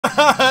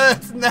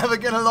It's never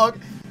gonna log.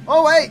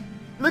 Oh wait,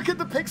 look at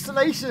the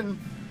pixelation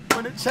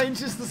when it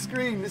changes the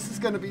screen. This is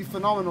gonna be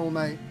phenomenal,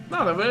 mate.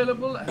 Not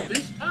available at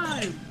this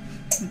time.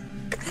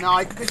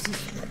 No, this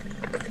is...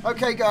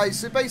 Okay, guys,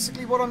 so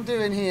basically what I'm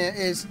doing here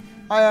is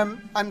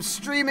I'm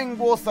streaming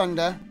War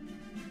Thunder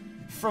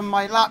from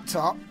my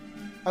laptop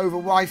over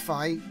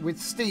Wi-Fi with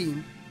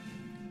Steam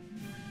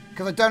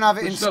because I don't have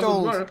it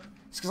installed.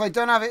 It's because I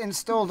don't have it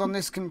installed on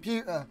this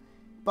computer,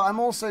 but I'm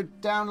also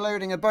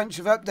downloading a bunch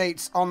of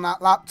updates on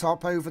that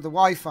laptop over the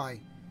Wi-Fi.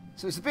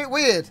 So it's a bit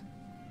weird.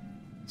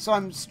 So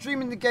I'm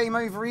streaming the game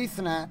over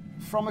Ethernet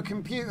from a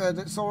computer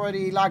that's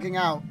already lagging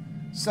out.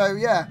 So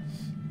yeah,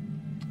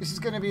 this is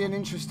going to be an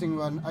interesting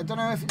one. I don't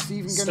know if it's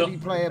even going to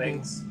be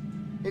playable.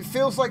 It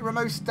feels like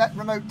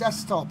remote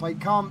desktop. I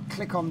can't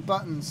click on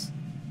buttons.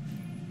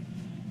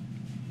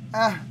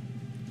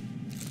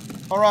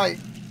 Alright.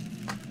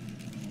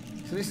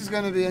 So this is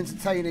going to be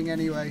entertaining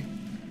anyway.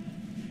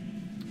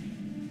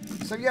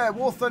 So yeah,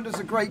 War Thunder's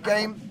a great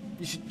game.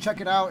 You should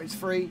check it out. It's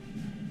free.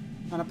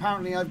 And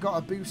apparently I've got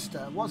a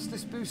booster. What's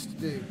this booster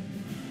do?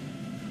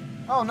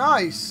 Oh,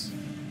 nice.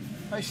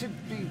 I should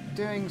be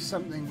doing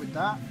something with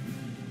that.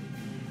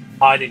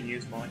 I didn't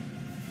use mine.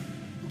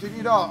 Did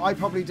you not? I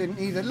probably didn't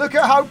either. Look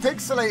at how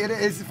pixelated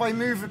it is if I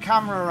move the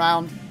camera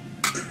around.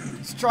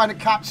 It's trying to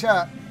catch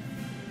up.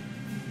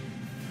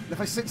 If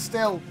I sit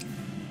still,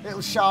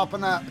 it'll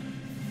sharpen up.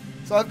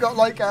 So I've got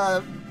like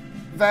a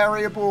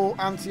variable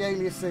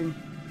anti-aliasing.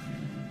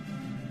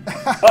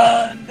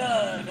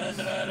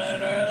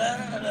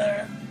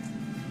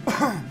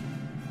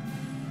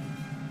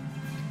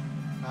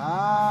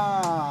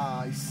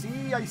 Ah, I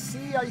see, I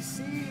see, I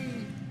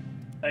see.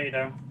 No, you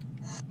don't.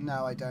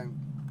 No, I don't.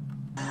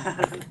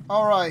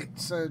 Alright,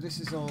 so this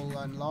is all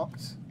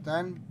unlocked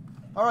then.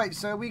 Alright,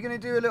 so are we going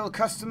to do a little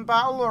custom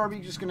battle or are we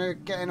just going to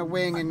get in a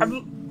wing and...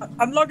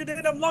 I'm logging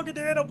in, I'm logging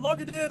in, I'm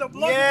logging in, I'm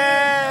logging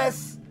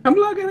yes! in! I'm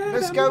logging in!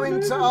 Let's go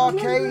into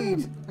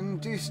arcade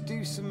and just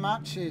do some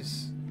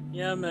matches.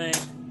 Yeah, mate.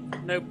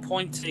 No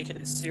point taking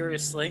it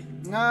seriously.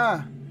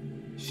 Nah.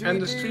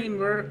 And the stream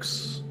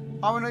works.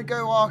 I want to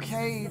go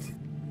arcade.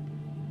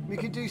 We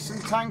could do some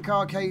tank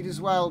arcade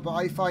as well, but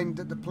I find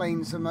that the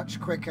planes are much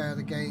quicker.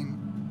 The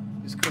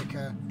game is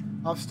quicker.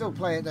 I'll still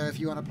play it though if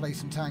you want to play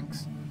some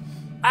tanks.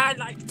 I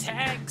like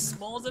tanks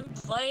more than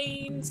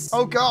planes.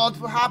 Oh God,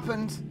 what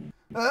happened?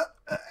 The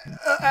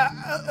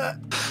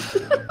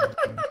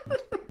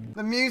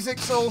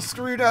music's all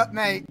screwed up,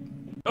 mate.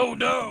 Oh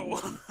no!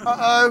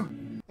 Uh-oh.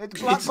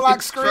 It's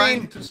black screen.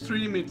 Trying to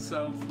stream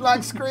itself.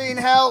 Black screen,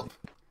 help.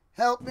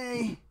 Help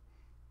me.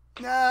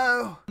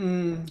 No.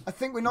 I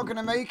think we're not going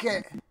to make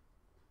it.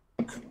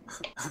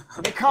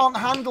 It can't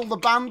handle the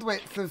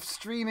bandwidth of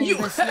streaming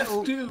this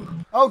little...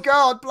 Oh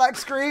God, black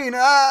screen.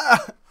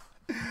 Ah!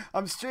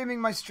 I'm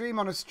streaming my stream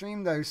on a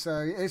stream though,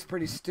 so it is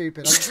pretty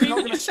stupid. I'm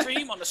Streaming your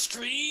stream on a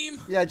stream?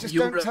 Yeah, just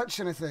don't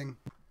touch anything.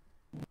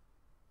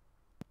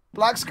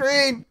 Black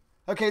screen.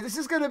 Okay, this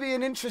is going to be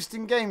an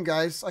interesting game,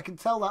 guys. I can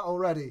tell that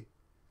already.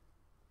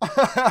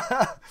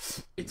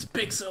 It's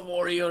Pixel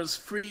Warriors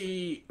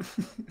free.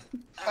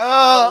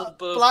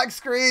 Black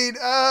screen.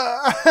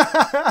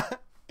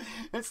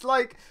 It's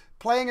like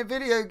playing a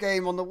video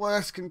game on the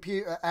worst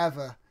computer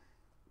ever.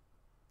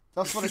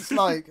 That's what it's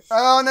like.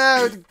 Oh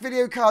no, the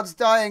video card's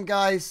dying,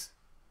 guys.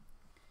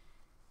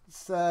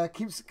 It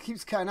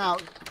keeps cutting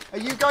out. Are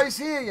you guys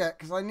here yet?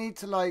 Because I need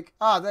to like...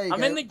 Ah, there you go.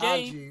 I'm in the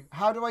game. Add you.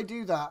 How do I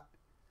do that?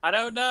 I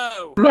don't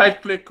know. Right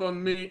click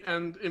on me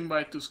and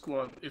invite to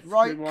squad if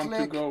you want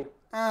to go.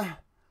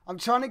 I'm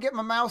trying to get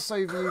my mouse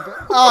over you, but...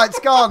 Oh, it's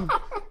gone.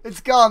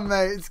 It's gone,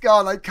 mate. It's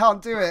gone. I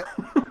can't do it.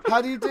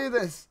 How do you do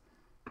this?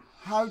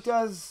 How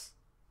does...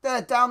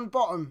 There, down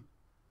bottom.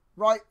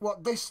 Right,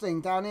 what, this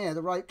thing down here,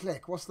 the right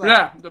click. What's that?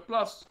 Yeah, the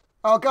plus.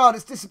 Oh, God,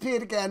 it's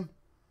disappeared again.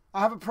 I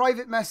have a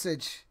private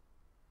message.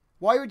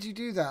 Why would you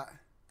do that?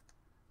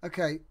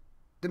 Okay.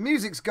 The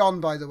music's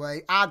gone, by the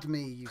way. Add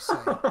me, you say.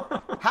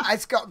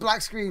 It's got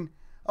black screen.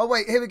 Oh,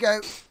 wait, here we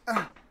go.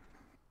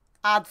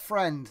 Add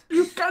friend.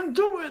 You can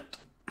do it.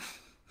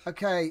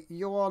 Okay,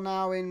 you are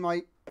now in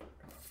my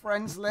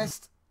friends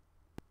list.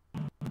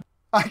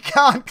 I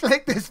can't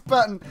click this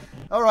button.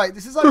 All right,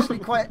 this is actually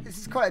quite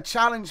a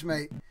challenge,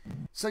 mate.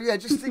 So yeah,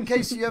 just in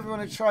case you ever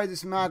want to try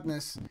this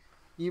madness,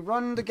 you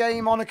run the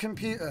game on a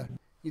computer.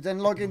 You then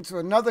log into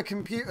another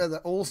computer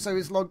that also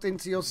is logged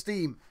into your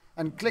Steam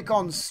and click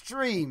on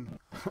stream.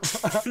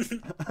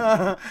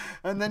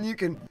 And then you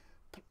can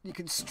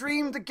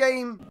stream the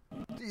game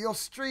that you're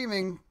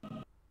streaming.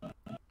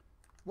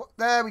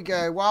 There we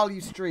go, while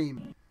you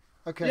stream.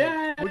 Okay.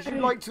 Yay! Would you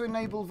like to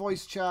enable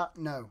voice chat?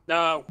 No.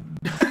 No.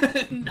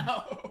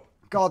 No.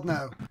 God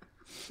no.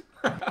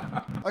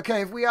 Okay,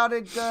 have we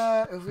added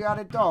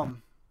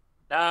Dom?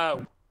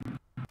 No.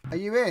 Are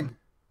you in?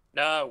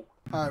 No.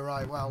 Oh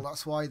right, well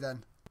that's why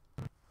then.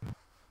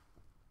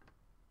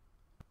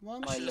 Why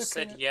am I just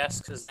said yes,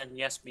 because then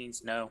yes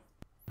means no.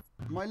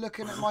 Am I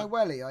looking at my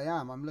welly? I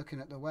am. I'm looking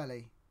at the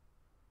welly.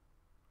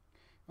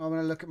 I'm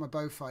going to look at my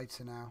bow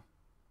fighter now.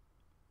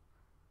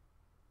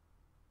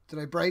 Did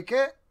I break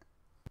it?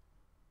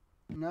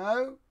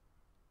 No?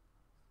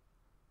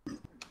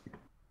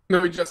 No,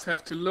 we just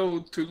have to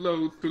load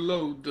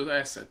the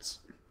assets.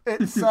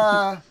 It's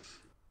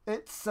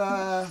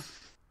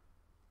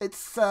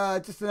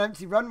just an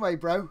empty runway,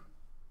 bro.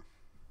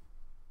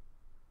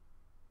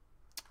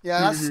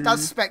 Yeah,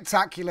 that's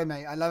spectacular,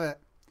 mate. I love it.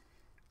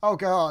 Oh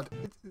god,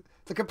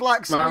 it's like a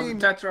black screen. Well,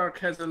 Tetrarch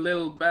has a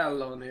little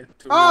bell on it.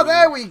 Oh,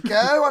 there we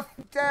go.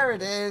 There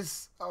it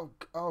is. Oh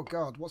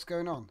god, what's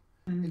going on?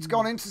 It's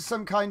gone into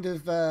some kind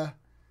of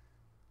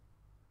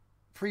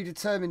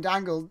predetermined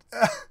angle.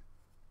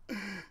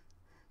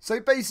 So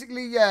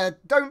basically, yeah,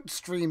 don't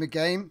stream a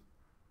game.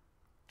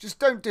 Just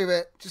don't do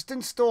it. Just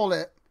install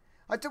it.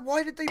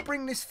 Why did they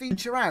bring this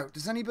feature out?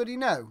 Does anybody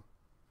know?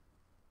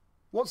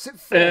 What's it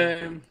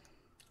for?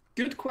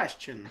 Good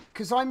question.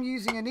 Because I'm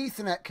using an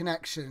Ethernet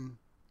connection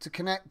to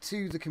connect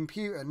to the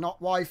computer, not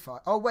Wi-Fi.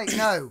 Oh, wait,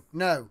 no.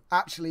 No.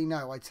 Actually,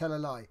 no. I tell a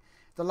lie.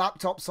 The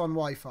laptop's on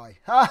Wi-Fi.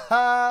 Ha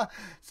ha!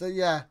 So,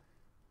 yeah.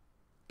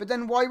 But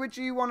then why would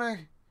you want to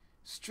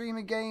stream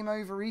a game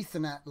over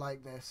Ethernet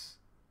like this?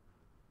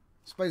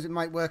 I suppose it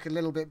might work a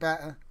little bit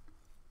better.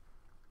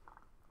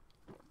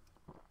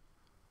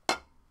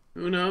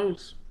 Who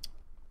knows?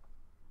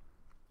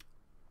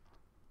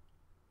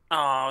 Oh,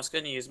 I was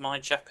going to use my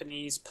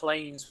Japanese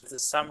planes with the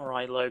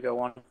samurai logo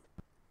on.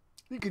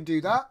 You could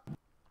do that.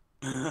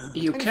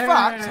 You In can.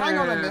 fact, hang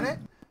on a minute.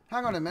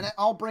 Hang on a minute.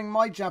 I'll bring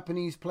my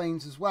Japanese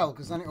planes as well,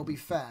 because then it'll be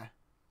fair.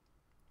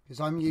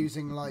 Because I'm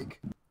using, like...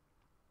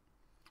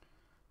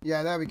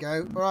 Yeah, there we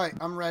go. All right,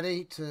 I'm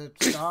ready to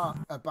start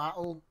a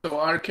battle. So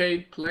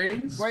arcade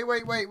planes? Wait.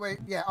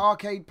 Yeah,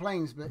 arcade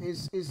planes, but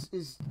is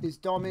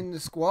Dom in the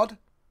squad?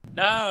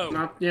 No!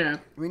 Not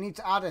yet. We need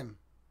to add him.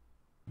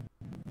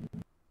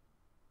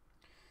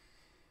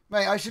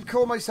 Mate, I should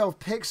call myself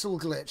Pixel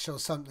Glitch or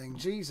something.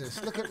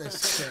 Jesus, look at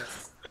this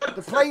shit.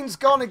 The plane's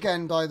gone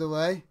again, by the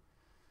way.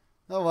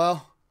 Oh,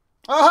 well.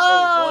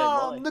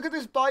 Oh, boy. look at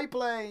this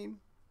biplane.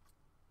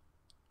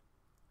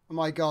 Oh,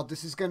 my God,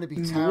 this is going to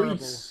be terrible.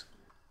 Nice.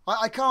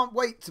 I can't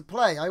wait to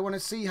play. I want to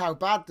see how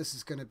bad this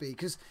is going to be.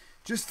 Because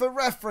just for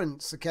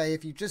reference, okay,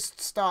 if you just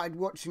started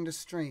watching the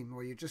stream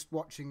or you're just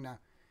watching now,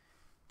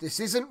 this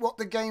isn't what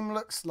the game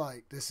looks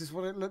like. This is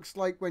what it looks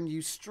like when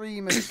you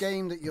stream a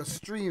game that you're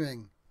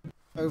streaming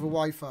over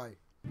Wi-Fi,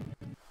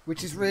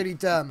 which is really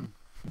dumb.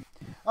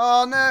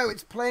 Oh no,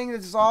 it's playing the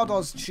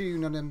Zardoz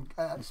tune and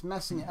it's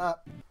messing it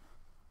up.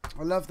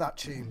 I love that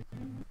tune.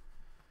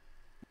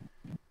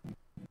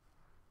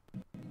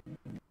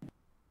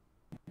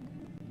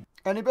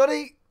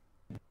 Anybody?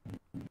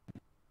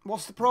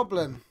 What's the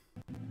problem?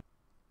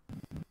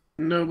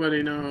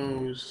 Nobody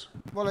knows.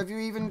 Well, have you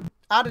even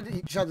added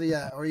each other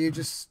yet, or are you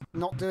just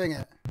not doing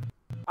it?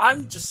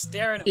 I'm just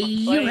staring at my plane.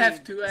 You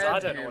have to add I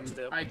don't know him. what to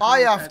do. I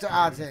have to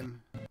add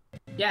him.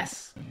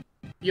 Yes.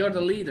 You're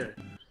the leader.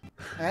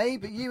 Hey,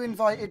 but you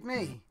invited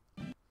me.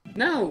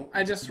 No,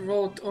 I just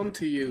wrote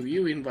onto you.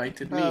 You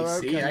invited me. Oh,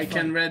 okay, See, I fine.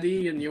 can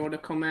ready and you're the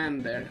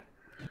commander.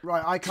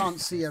 Right, I can't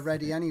see a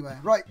ready anywhere.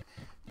 Right,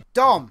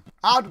 Dom,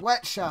 add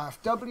wet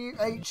shaft.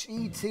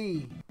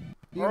 W-H-E-T.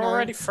 We're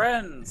already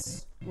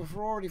friends. Well, if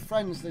we're already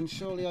friends, then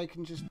surely I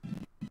can just...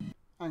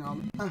 Hang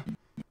on.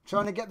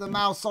 Trying to get the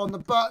mouse on the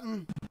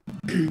button.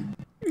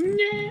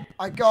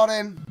 I got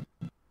him.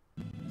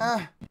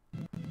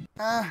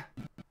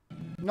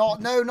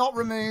 Not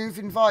remove,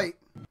 invite.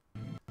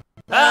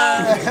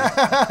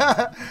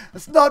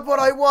 That's not what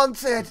I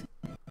wanted.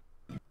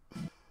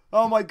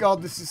 Oh my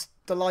god, this is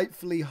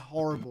delightfully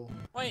horrible.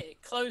 Wait,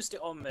 it closed it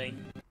on me.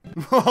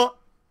 What?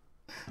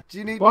 Do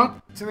you need me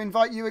to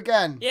invite you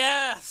again?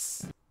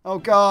 Yes! Oh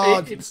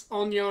god. It's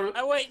on your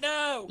Oh wait,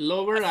 no!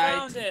 lower I right.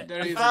 found it.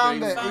 There I is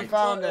Found a it, green you stick.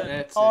 found it.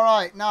 That's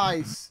Alright,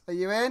 nice. Are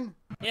you in?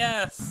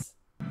 Yes!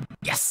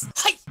 Yes!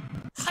 Hi!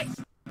 Hi!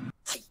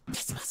 Hi!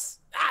 Yes!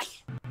 Aye!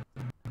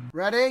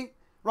 Ready?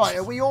 Right,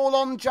 are we all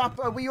on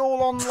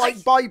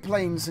like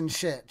biplanes and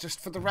shit, just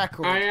for the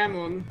record? I am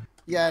on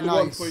Yeah,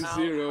 nice.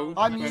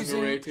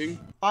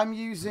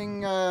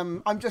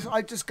 1.0.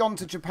 I've just gone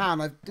to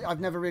Japan. I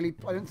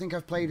don't think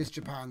I've played as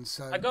Japan,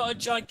 so. I got a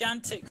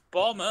gigantic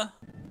bomber.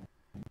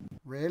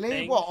 Really?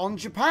 thing. What, on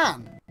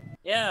Japan?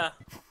 Yeah.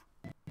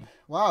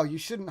 Wow, you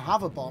shouldn't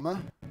have a bomber.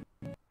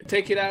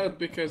 Take it out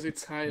because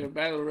it's higher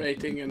battle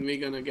rating and we're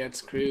gonna get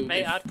screwed.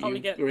 Mate, if I'd probably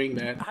you get bring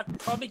that. I'd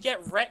probably get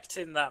wrecked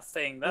in that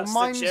thing. That's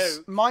Well, the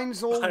joke.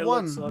 mine's all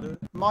Pilots on one. it.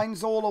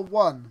 Mine's all a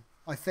one,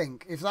 I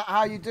think. Is that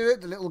how you do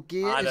it? The little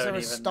gear? I Is there don't a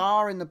even-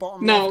 star in the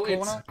bottom No, left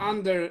it's corner?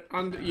 under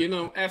you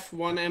know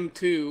F1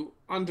 M2.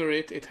 Under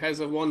it has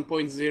a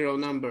 1.0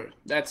 number.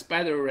 That's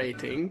battle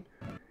rating,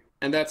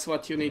 and that's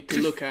what you need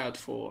to look out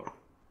for.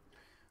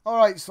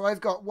 Alright, so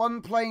I've got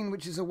one plane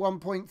which is a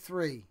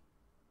 1.3.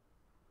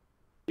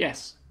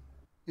 Yes.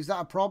 Is that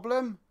a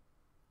problem?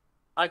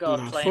 I got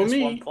a Not plane for that's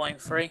me.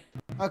 1.3.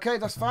 Okay,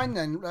 that's fine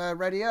then.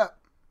 Ready up.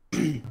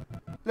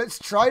 Let's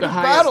try The to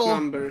highest battle.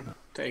 number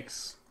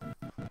takes.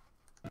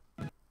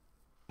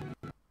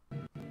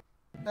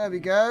 There we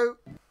go.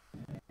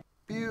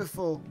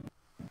 Beautiful.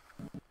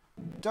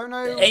 Don't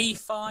know.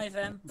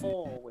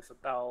 A5M4 with a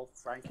battle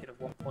ranking of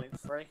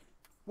 1.3.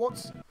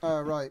 What's...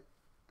 Oh, right.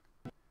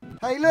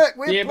 Hey, look,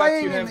 we're Yeah, but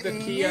playing you in have the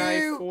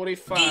EU.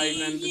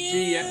 TI-45 and the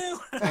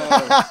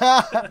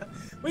GM.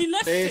 We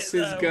left This it,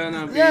 is though.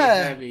 gonna be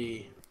Yeah.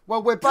 heavy.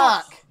 Well, we're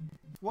back.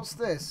 What's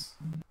this?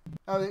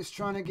 Oh, it's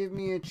trying to give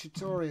me a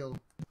tutorial.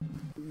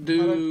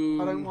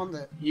 Dude, I don't want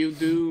it. you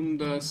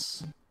doomed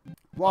us.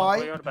 What are Why?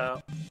 you on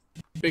about?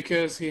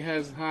 Because he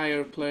has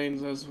higher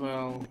planes as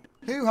well.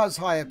 Who has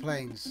higher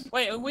planes?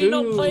 Wait, are we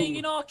not Dude. playing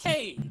in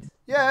arcade?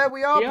 Yeah,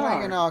 we are We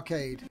playing are. in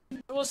arcade.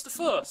 What's the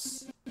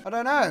fuss? I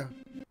don't know.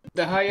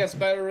 The highest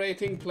battle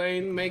rating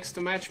plane makes the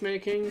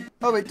matchmaking.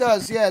 Oh, it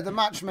does, yeah, the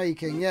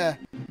matchmaking, yeah.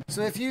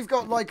 So if you've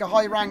got like a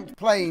high-ranked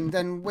plane,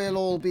 then we'll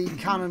all be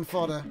cannon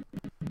fodder.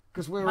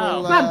 Because we're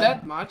all... Not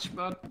that much,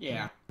 but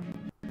yeah.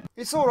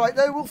 It's alright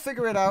though, we'll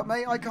figure it out,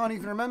 mate. I can't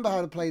even remember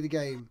how to play the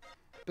game.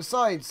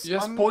 Besides...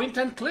 Just point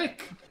and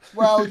click.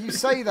 Well, you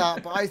say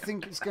that, but I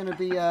think it's going to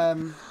be...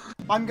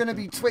 I'm going to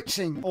be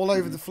twitching all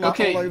over the floor,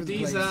 Okay, all over the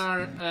these place.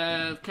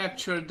 are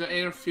capture the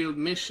airfield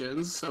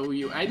missions, so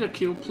you either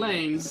kill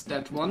planes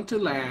that want to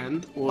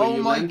land, or Oh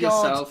you my land God.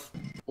 yourself,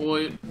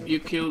 or you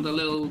kill the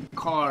little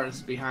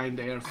cars behind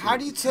the airfield. How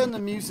do you turn the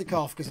music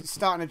off? Because it's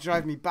starting to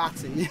drive me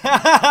batty.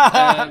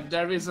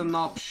 There is an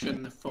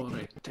option for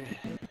it.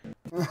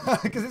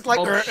 Because it's like...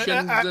 Options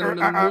in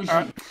the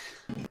music.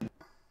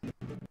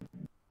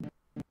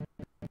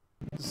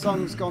 The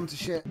song's gone to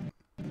shit.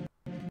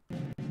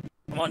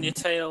 I'm on your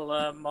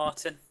tail,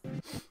 Martin.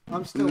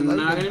 I'm still Not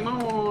loading.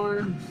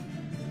 anymore.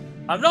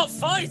 I'm not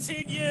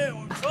fighting you!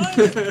 I'm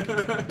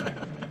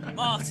trying.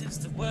 Martin's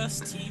the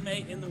worst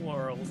teammate in the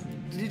world.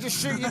 Did he just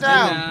shoot you I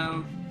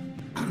down?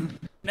 know.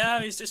 No,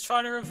 he's just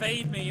trying to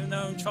evade me, even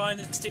though I'm trying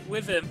to stick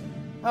with him.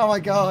 Oh my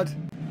god.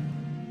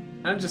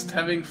 I'm just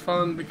having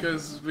fun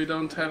because we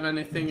don't have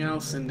anything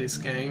else in this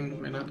game.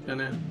 We're not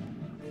gonna...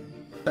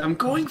 I'm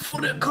going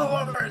for the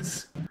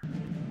cars!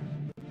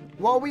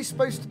 What are we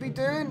supposed to be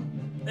doing?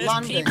 There's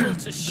Landing. people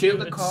to shoot Kill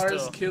the and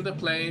cars, stuff. kill the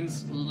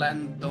planes,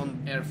 land on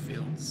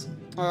airfields.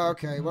 Oh,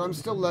 okay, well I'm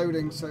still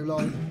loading, so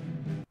like...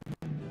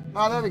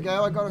 Ah, there we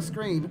go, I got a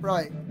screen.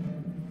 Right.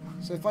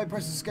 So if I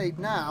press escape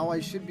now, I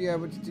should be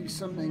able to do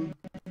something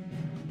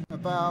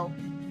about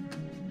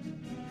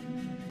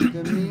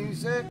the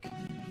music.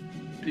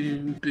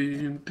 Boom,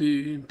 boom,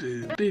 boom,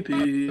 boom, boom,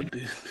 boom,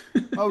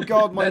 boom. Oh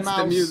god, my That's mouse.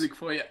 the music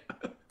for you.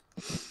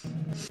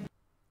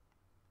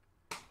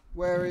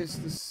 Where is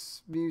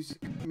this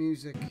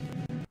music?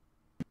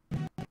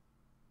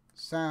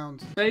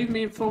 Sound. Save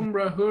me from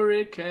the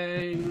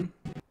hurricane.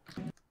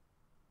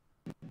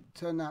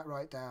 Turn that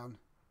right down.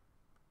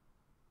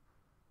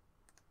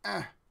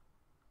 Ah.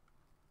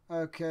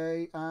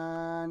 Okay,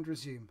 and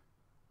resume.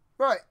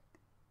 Right.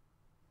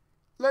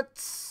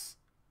 Let's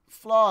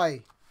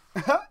fly.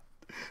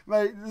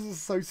 Mate, this is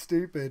so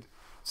stupid.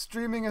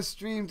 Streaming a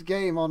streamed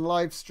game on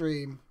live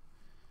stream.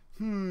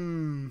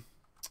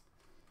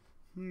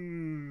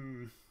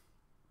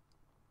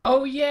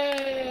 Oh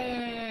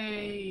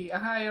yay! A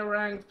higher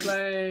ranked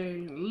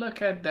plane.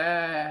 Look at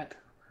that.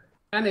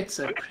 And it's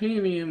a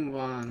premium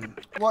one.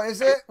 What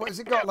is it? What has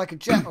it got? Like a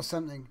jet or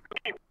something?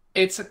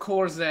 It's a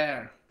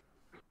Corsair.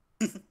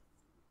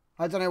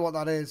 I don't know what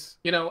that is.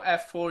 You know,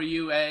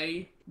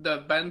 F4UA, the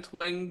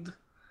bent-winged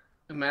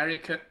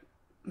American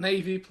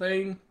Navy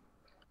plane.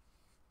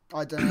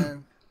 I don't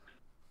know.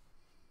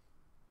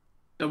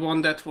 The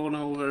one that won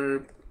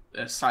over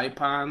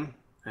Saipan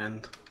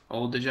and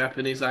all the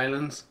Japanese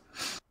islands.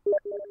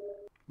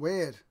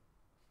 Weird.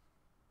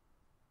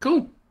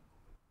 Cool.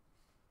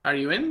 Are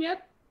you in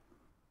yet?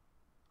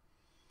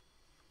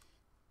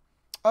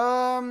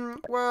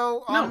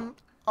 Well, No.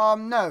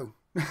 no.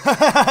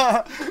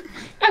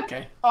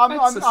 Okay.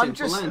 That's a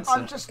simple answer.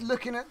 I'm just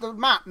looking at the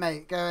map,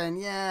 mate, going,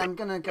 yeah, I'm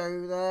gonna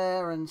go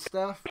there and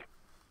stuff.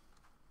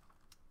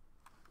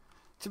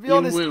 To be You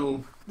honest,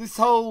 will. this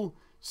whole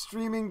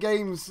streaming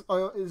games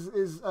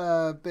is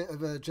a bit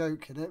of a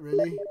joke, isn't it,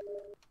 really?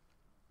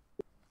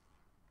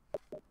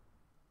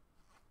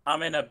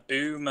 I'm in a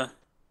boomer.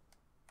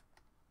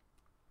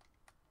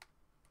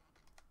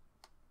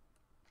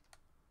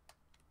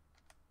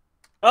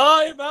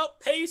 I'm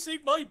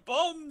outpacing my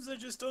bombs I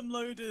just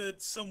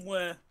unloaded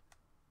somewhere.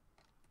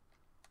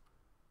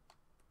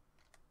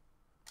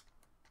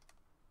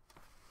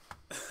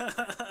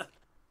 I'm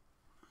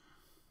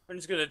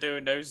just gonna do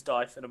a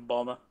nosedive in a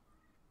bomber.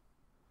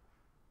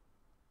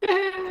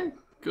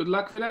 Good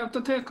luck without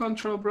the tail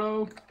control,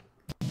 bro.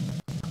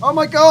 Oh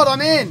my god,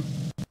 I'm in!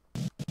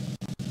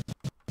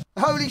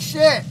 Holy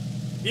shit!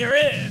 You're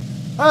in!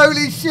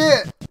 Holy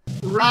shit!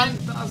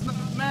 Rank does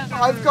not matter.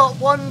 I've got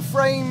 1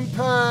 frame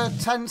per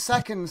 10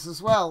 seconds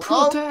as well.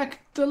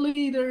 Protect the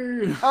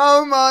leader.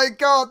 Oh my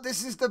god,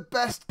 this is the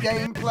best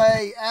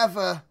gameplay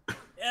ever.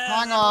 Yeah,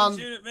 Hang on.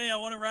 Shoot at me, I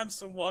want to ram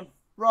someone.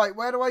 Right,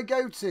 where do I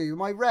go to?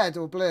 Am I red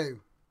or blue?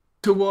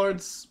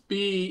 Towards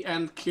B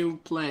and kill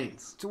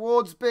planes.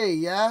 Towards B,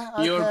 yeah?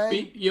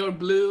 Okay. You're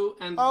blue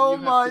and Oh you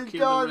have my to kill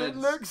god, the it reds.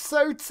 looks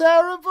so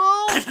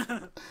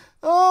terrible!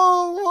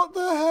 Oh, what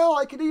the hell?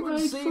 I can even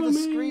Wait see for the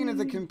me. screen of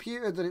the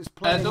computer that it's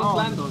playing Don't on.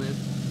 land on it.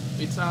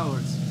 It's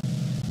ours.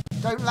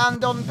 Don't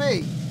land on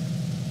B.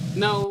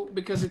 No,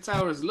 because it's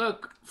ours.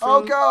 Look. Oh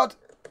From... God.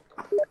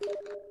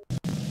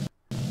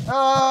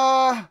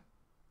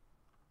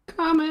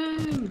 Come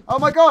in. Oh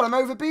my God, I'm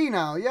over B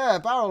now. Yeah,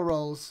 barrel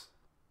rolls.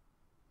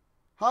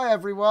 Hi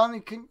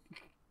everyone.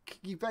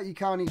 You bet you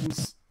can't even.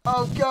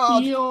 Oh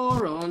God.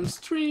 You're on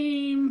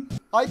stream.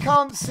 I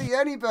can't see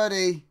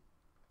anybody.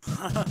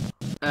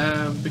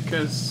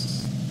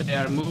 Because they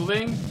are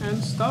moving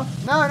and stuff.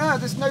 No,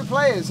 there's no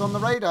players on the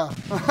radar.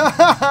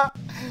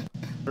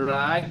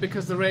 Right,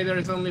 because the radar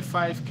is only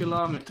 5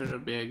 kilometers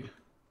big.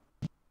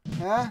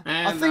 Yeah.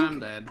 And I'm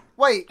dead.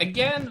 Wait.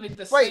 Again with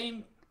the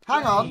same.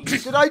 Hang on.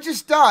 plane. Did I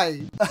just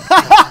die?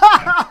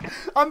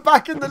 I'm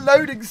back in the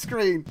loading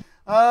screen.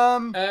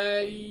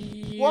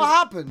 What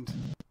happened?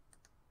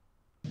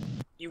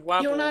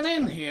 You're not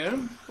in here.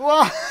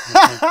 What?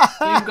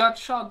 You got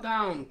shot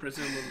down,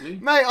 presumably.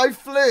 Mate, I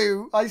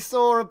flew. I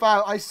saw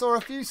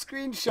a few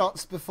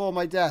screenshots before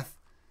my death.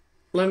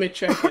 Let me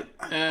check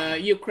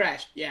it. You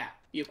crashed. Yeah,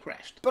 you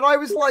crashed. But I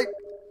was like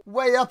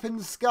way up in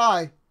the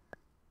sky.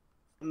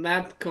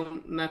 Not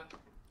on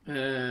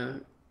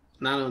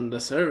the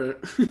server.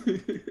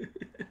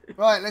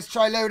 Right, let's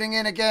try loading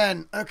in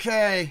again.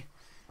 Okay.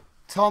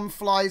 Tom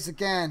flies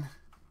again.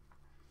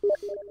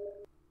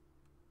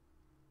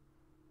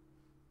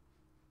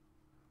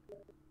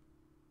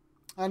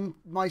 And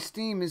my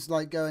Steam is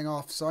like going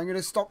off, so I'm going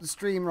to stop the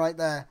stream right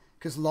there.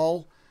 Because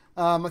lol.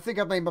 I think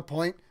I've made my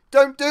point.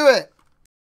 Don't do it!